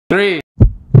3,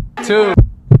 2,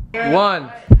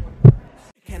 1.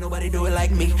 Can't nobody do it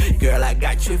like me. Girl, I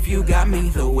got you if you got me.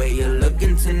 The way you're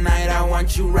looking tonight, I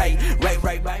want you right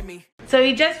by me. So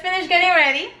we just finished getting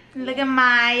ready. Look at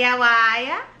Maya,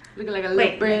 Waya. Looking like a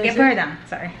little princess. Get her down.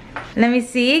 Sorry. Let me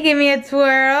see. Give me a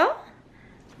twirl.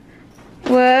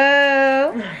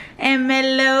 Whoa. And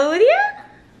Melodia.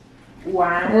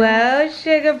 Wow. Whoa,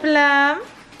 Sugar Plum.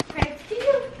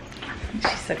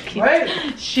 She's so cute.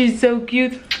 Right. She's so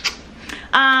cute.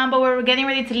 But we're getting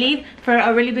ready to leave for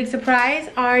a really big surprise.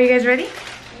 Are you guys ready?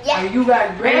 Yeah. Are you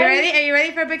guys ready? Are you ready? Are you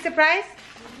ready for a big surprise?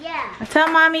 Yeah. Tell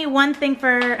mommy one thing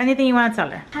for anything you want to tell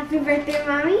her. Happy birthday,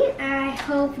 Mommy. I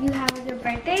hope you have a good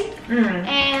birthday.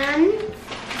 And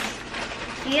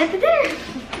see you at the dinner.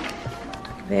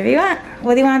 Whatever you want.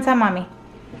 What do you want to tell mommy?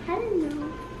 I don't know.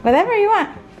 Whatever you want.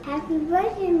 Happy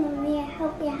birthday, Mommy. I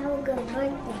hope you have a good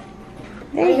birthday.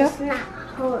 There you go. It's not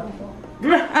horrible.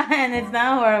 And it's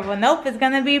not horrible. Nope, it's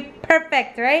gonna be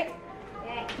perfect, right?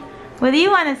 Right. What do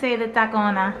you want to say to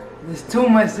Tacona? There's too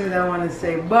much things I want to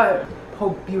say, but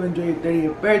hope you enjoy your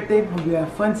 30th birthday. Hope you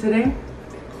have fun today.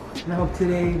 And I hope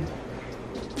today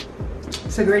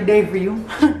it's a great day for you.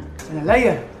 And I love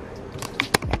you.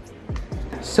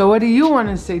 So what do you want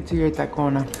to say to your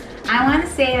Tacona? I want to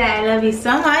say that I love you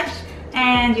so much.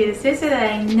 And you're the sister that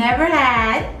I never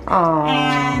had. Aww.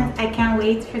 And I can't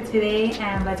wait for today.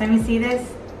 And by the time you see this,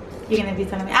 you're going to be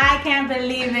telling me, I can't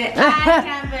believe it. I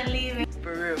can't believe it.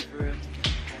 For real, for real.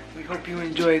 We hope you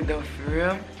enjoyed though, for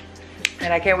real.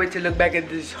 And I can't wait to look back at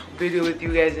this video with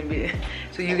you guys and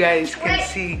so you guys can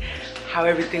see how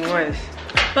everything was.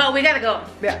 But we got to go.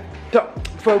 Yeah. So,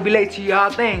 before we be late to y'all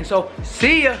thing, so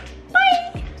see ya.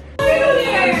 Bye.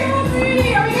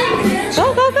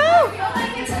 Go, go, go.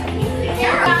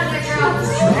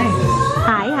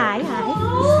 Hi, hi, hi.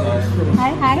 Hi,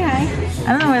 hi, hi. I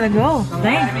don't know where to go.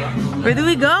 Dang. Where do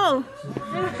we go?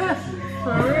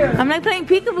 For real. I'm like playing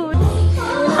peekaboo. Oh.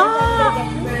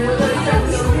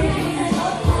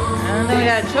 I don't think we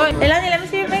got a choice. Elani, let me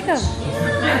see your makeup.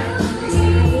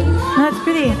 Oh, that's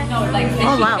pretty.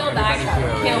 Oh, wow.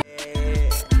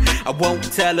 I won't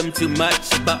tell them too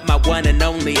much, but my one and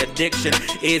only addiction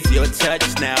is your touch.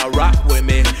 Now rock with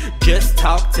me, just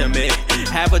talk to me.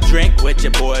 Have a drink with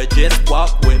your boy, just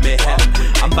walk with me.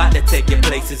 I'm about to take you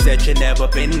places that you never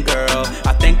been, girl.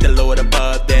 I thank the Lord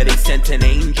above that he sent an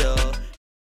angel.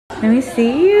 Let me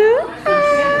see you.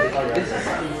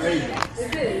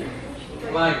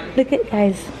 Look at,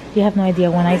 guys, you have no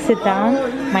idea. When I sit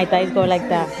down, my thighs go like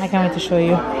that. I can't wait to show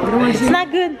you. It's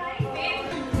not good.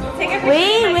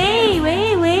 Wait,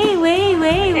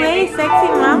 sexy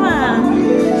mama.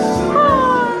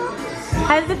 Oh.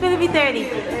 How does it feel to be 30?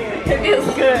 It feels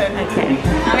good. Okay.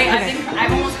 I mean,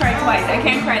 I've almost cried twice. I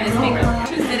can't cry this big.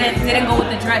 Shoes didn't go with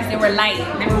the dress. They were light.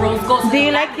 They were rose gold. Do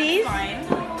you like these? Fine.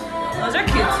 Those are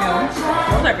cute too.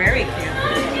 Those are very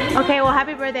cute. Okay, well,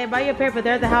 happy birthday. I bought you a pair, but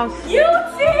they're at the house. You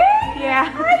did?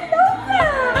 Yeah.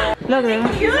 I love that.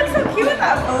 Look, You look so cute with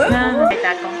that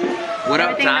blue. What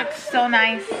up, Everything Tax? looks so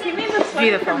nice. Give me the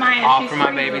Beautiful. for Maya. All She's for my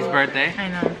so baby's cute. birthday. I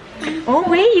know. Oh,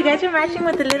 wait, you guys are matching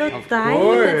with the little tie?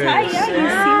 The tie, yeah, you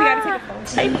see, we gotta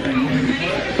take a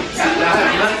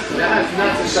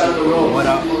photo. What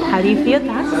up? How do you feel,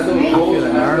 Tax? I feel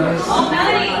nervous. I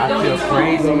feel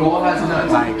crazy.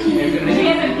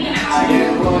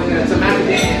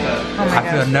 I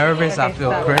feel nervous. I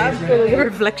feel crazy. Your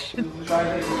reflection.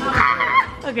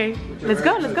 Okay, let's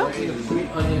go, let's go.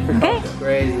 Okay.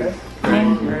 Crazy.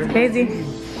 It's crazy.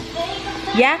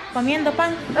 Yeah, comiendo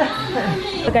pan.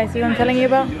 Okay, see what I'm telling you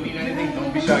about?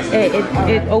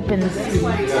 It opens.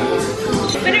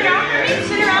 Spin around for me,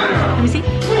 spin around. Let me see.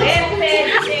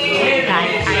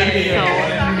 Guys, I am so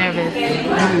nervous.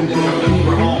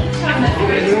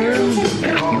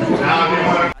 I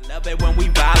love it when we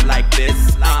vibe like this.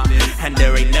 And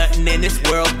there ain't nothing in this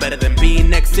world better than being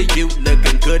next to you,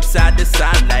 looking good side to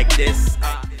side like this.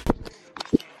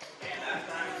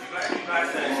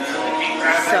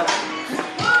 So,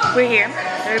 we're here.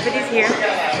 Everybody's here.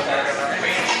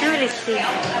 Everybody's here.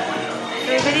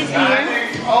 Everybody's here.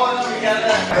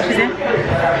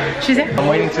 She's there? I'm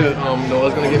waiting to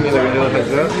Noah's gonna give me like a little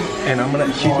heads up, and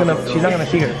she's not gonna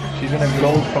see her. She's gonna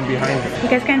go from behind her. You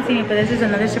guys can't see me, but this is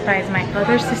another surprise. My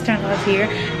other sister-in-law is here,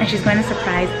 and she's going to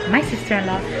surprise my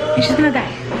sister-in-law, and she's gonna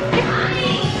die.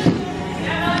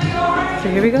 So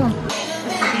here we go.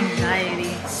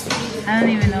 Anxiety. I don't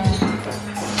even know.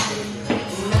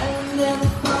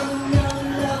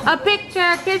 A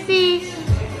picture, kissy,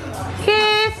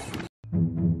 kiss.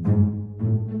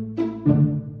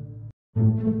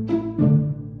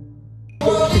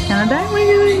 She's gonna die.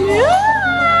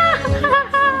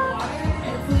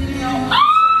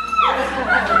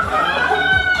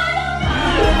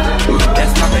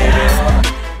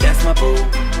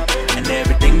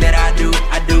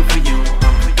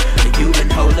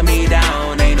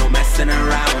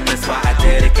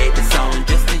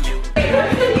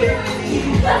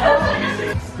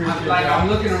 I'm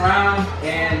looking around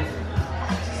and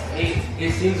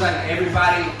it seems like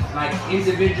everybody, like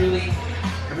individually,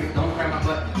 don't grab my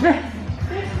butt.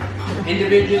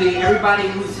 Individually, everybody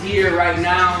who's here right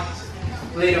now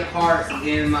played a part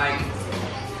in like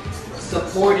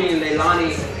supporting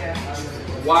Leilani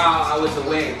while I was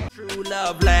away. True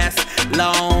love lasts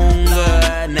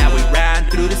longer. Now we riding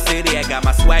through the city. I got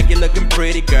my swag, you looking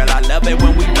pretty, girl. I love it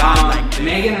when we ride like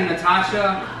Megan and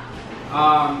Natasha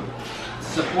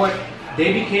support.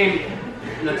 They became,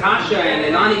 Natasha and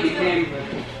Leilani became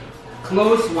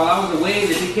close while I was away.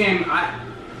 They became,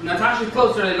 Natasha's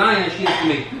closer to Leilani than she is to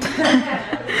me.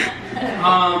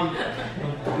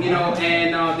 You know,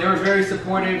 and they were very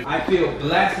supportive. I feel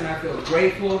blessed and I feel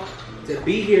grateful to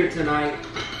be here tonight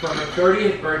for her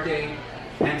 30th birthday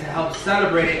and to help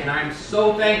celebrate it. And I'm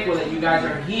so thankful that you guys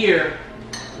are here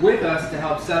with us to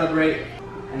help celebrate.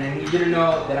 And I need you to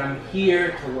know that I'm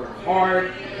here to work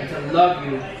hard and to love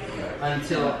you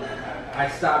until I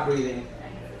stop breathing.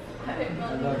 I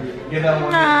love you. Get that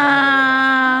one.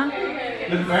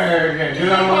 Look for her again. Get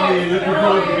that one. Look for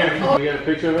her again. You got a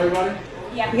picture of everybody?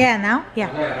 Yeah, now? Yeah.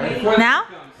 Now?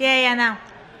 Yeah, now.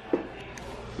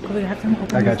 I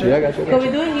got you. Can we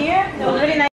do it here? That was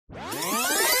really nice.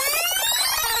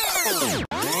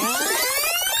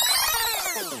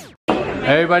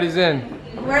 Everybody's in.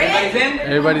 Everybody's in?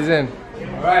 Everybody's in.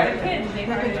 Alright.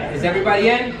 Is everybody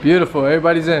in? Beautiful.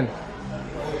 Everybody's in.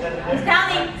 Who's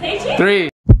counting? Say cheese. 3,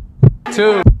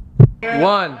 2,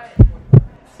 1.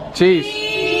 Cheese. Will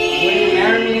you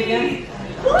marry me again?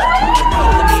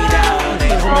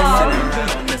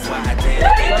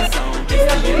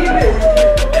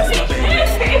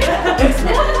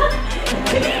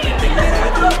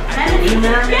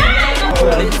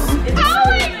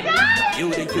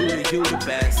 You the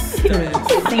best.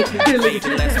 Thank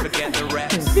you. Let's forget the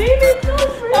rest. Cause it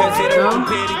don't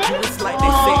compare to you. It's like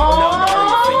they say no.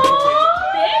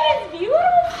 Baby's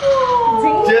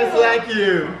beautiful. Just like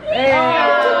you. I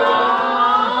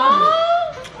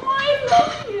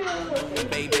love you.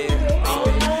 Baby,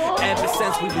 ever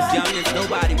since we was youngest,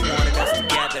 nobody wanted us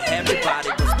together. Everybody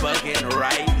was bugging,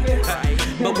 right?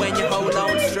 But when you hold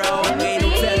on strong, ain't no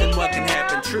telling what can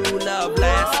happen. True love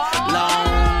lasts long.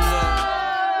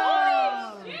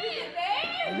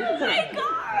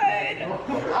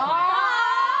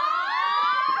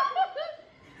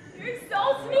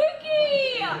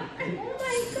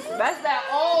 That's that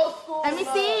old school. Let me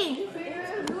see.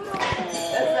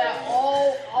 That's that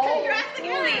old. Congrats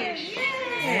again.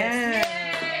 Yeah.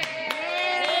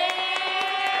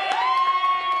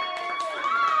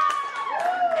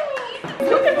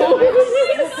 Look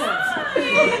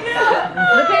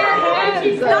at her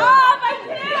hands. Stop! I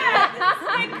can't. It's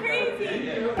like crazy.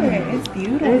 It's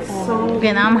beautiful. It's so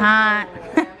okay, now I'm hot.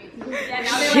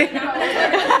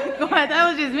 I thought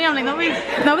it was just me. I'm like,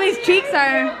 nobody's cheeks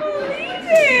are.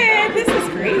 This is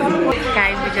crazy.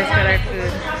 Guys, we just got our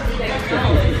food.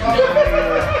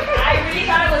 I really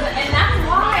thought it was, and that's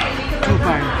why. Too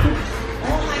far.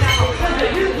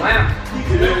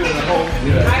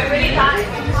 I really thought.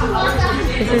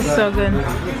 This is so good.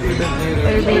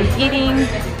 Everybody's eating.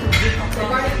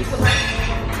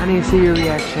 I need to see your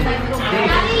reaction.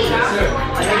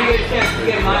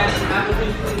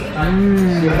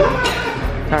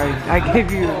 Sorry, I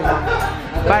gave you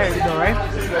fire though, right?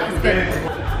 It's good.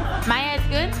 Maya, it's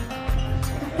good.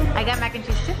 I got mac and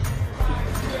cheese too.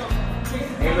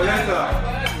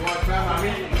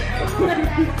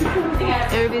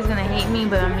 Everybody's gonna hate me,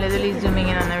 but I'm literally zooming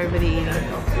in on everybody eating.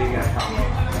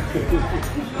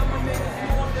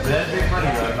 That's big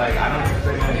money though. Like, I don't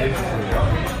expect anything from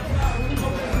you.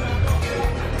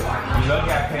 You know you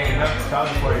got paid enough to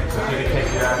charge for it, so you can take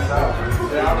your ass out.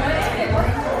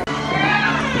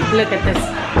 Look at this.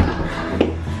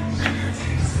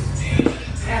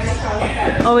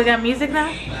 Oh, we got music now?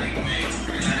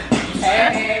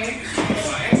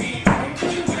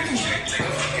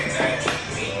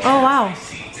 Oh, wow.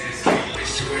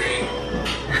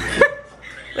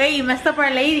 Wait, you messed up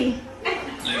our lady.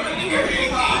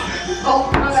 Oh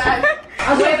my God.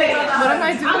 What am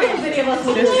I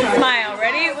doing? Smile.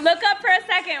 Ready? Look up for a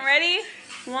second. Ready?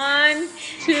 1,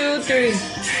 2, 3.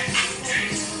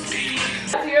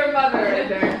 That's your mother right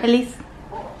there. Elise.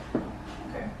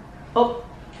 Oh.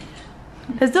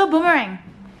 Let's do a boomerang.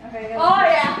 Okay, oh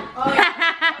yeah. Oh yeah.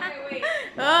 Okay, wait.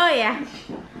 Oh yeah.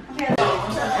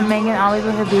 And Megan always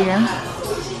with her beer.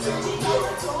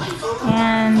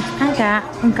 And I got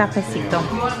un cafecito.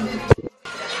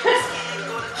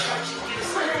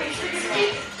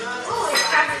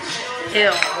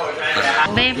 Ew.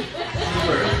 Babe,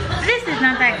 this is it's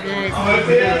not that good.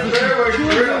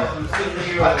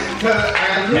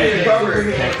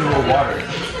 Test it with water.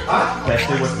 Test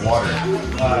it with water.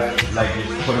 Like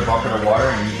just put a bucket of water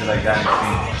and use it like that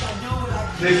and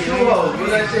There's 2 holes. What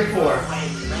did I say 4?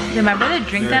 Did my brother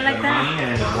drink that like that?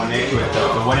 and the 1 egg with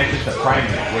the 1 egg is the primer.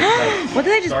 Like What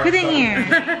did I just put in here?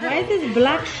 Why is this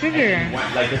black sugar?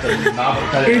 like it's a knob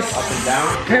because it's up and down.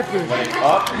 Pepper. When it's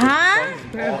up, Huh?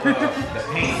 the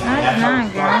paint. That's how not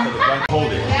it starts. So the gun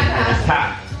hold it. And it's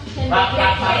tap.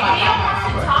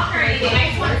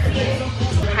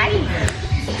 Hi.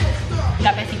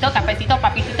 Cafecito, cafecito,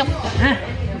 papitito.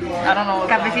 I don't know.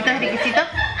 Cafecito es riquisito.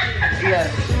 Yes.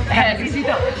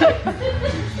 Cafecito.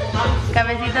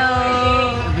 Cafecito.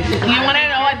 You want to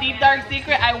know a deep dark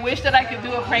secret? I wish that I could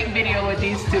do a prank video with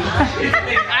these two.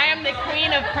 I am the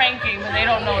queen of pranking, but they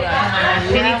don't know that.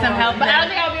 They need some help. But I don't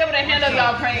think I'll be able to handle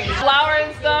y'all pranks. Flour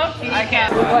and stuff, I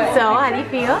can't. So, how do you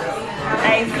feel?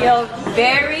 I feel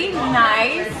very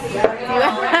nice.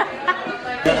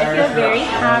 I feel very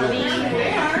happy.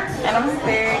 And I'm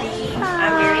 30.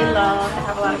 I'm very loved. I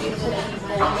have a lot of beautiful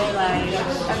people in my life.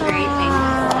 I'm very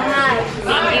thankful.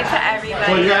 Thank you to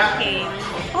everybody that came.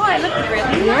 Oh, I look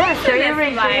really Yeah, nice show in your this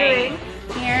ring. light.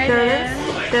 Here Show it this. is.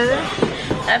 Show this.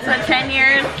 That's what 10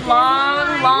 years,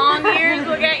 long years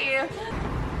will get you.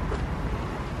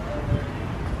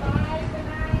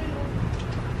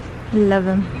 Love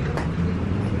him.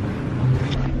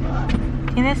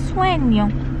 Tienes sueño.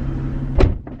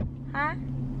 ¿Ah?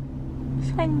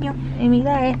 Sueño. Y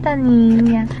mira esta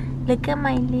niña. Look at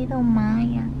my little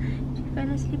Maya. She fell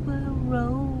asleep with a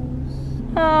rose.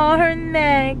 Oh, her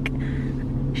neck.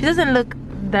 She doesn't look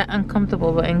that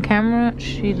uncomfortable, but in camera,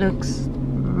 she looks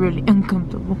really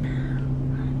uncomfortable.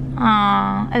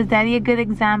 Aww. Is Daddy a good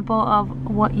example of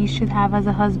what you should have as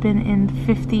a husband in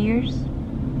 50 years?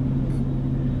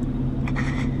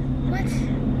 What?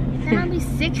 Then I'll be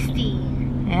 60.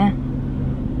 Yeah.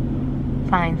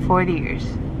 Fine, 40 years.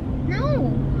 No.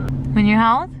 When you're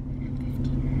how old?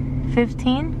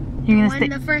 15? You're gonna stay.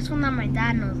 The first one that my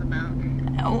dad knows about.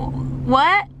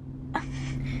 What?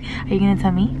 Are you gonna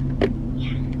tell me?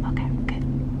 Yeah. Okay, good.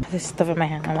 This stuff in my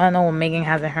hand. I wanna know what Megan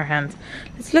has in her hands.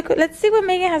 Let's see what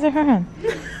Megan has in her hand.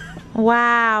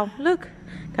 Wow, look.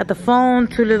 Got the phone,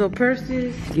 2 little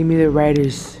purses. Give me the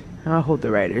writers. I'll hold the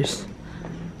writers.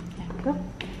 Go.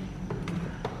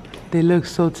 They look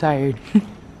so tired. Oh,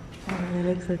 they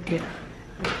look so cute.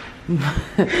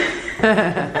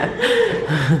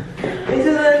 This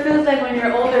is what it feels like when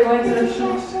you're older going to the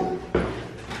shows.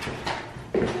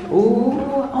 Ooh,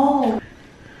 oh.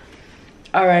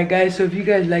 Alright guys, so if you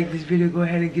guys like this video, go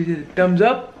ahead and give it a thumbs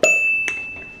up.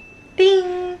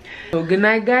 Ding. So good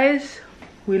night guys.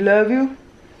 We love you.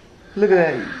 Look at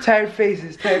that. Tired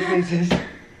faces, tired faces.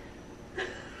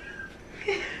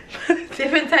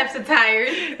 Different types of tired.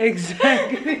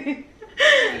 Exactly.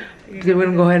 So we're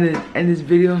gonna go ahead and end this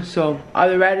video. So all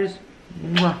the riders,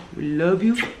 mwah, we love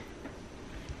you.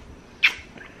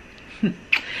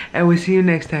 And we'll see you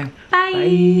next time. Bye.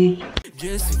 Bye.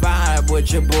 Just vibe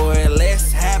with your boy,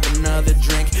 let's have another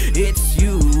drink. It's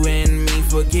you and me,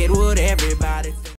 forget what everybody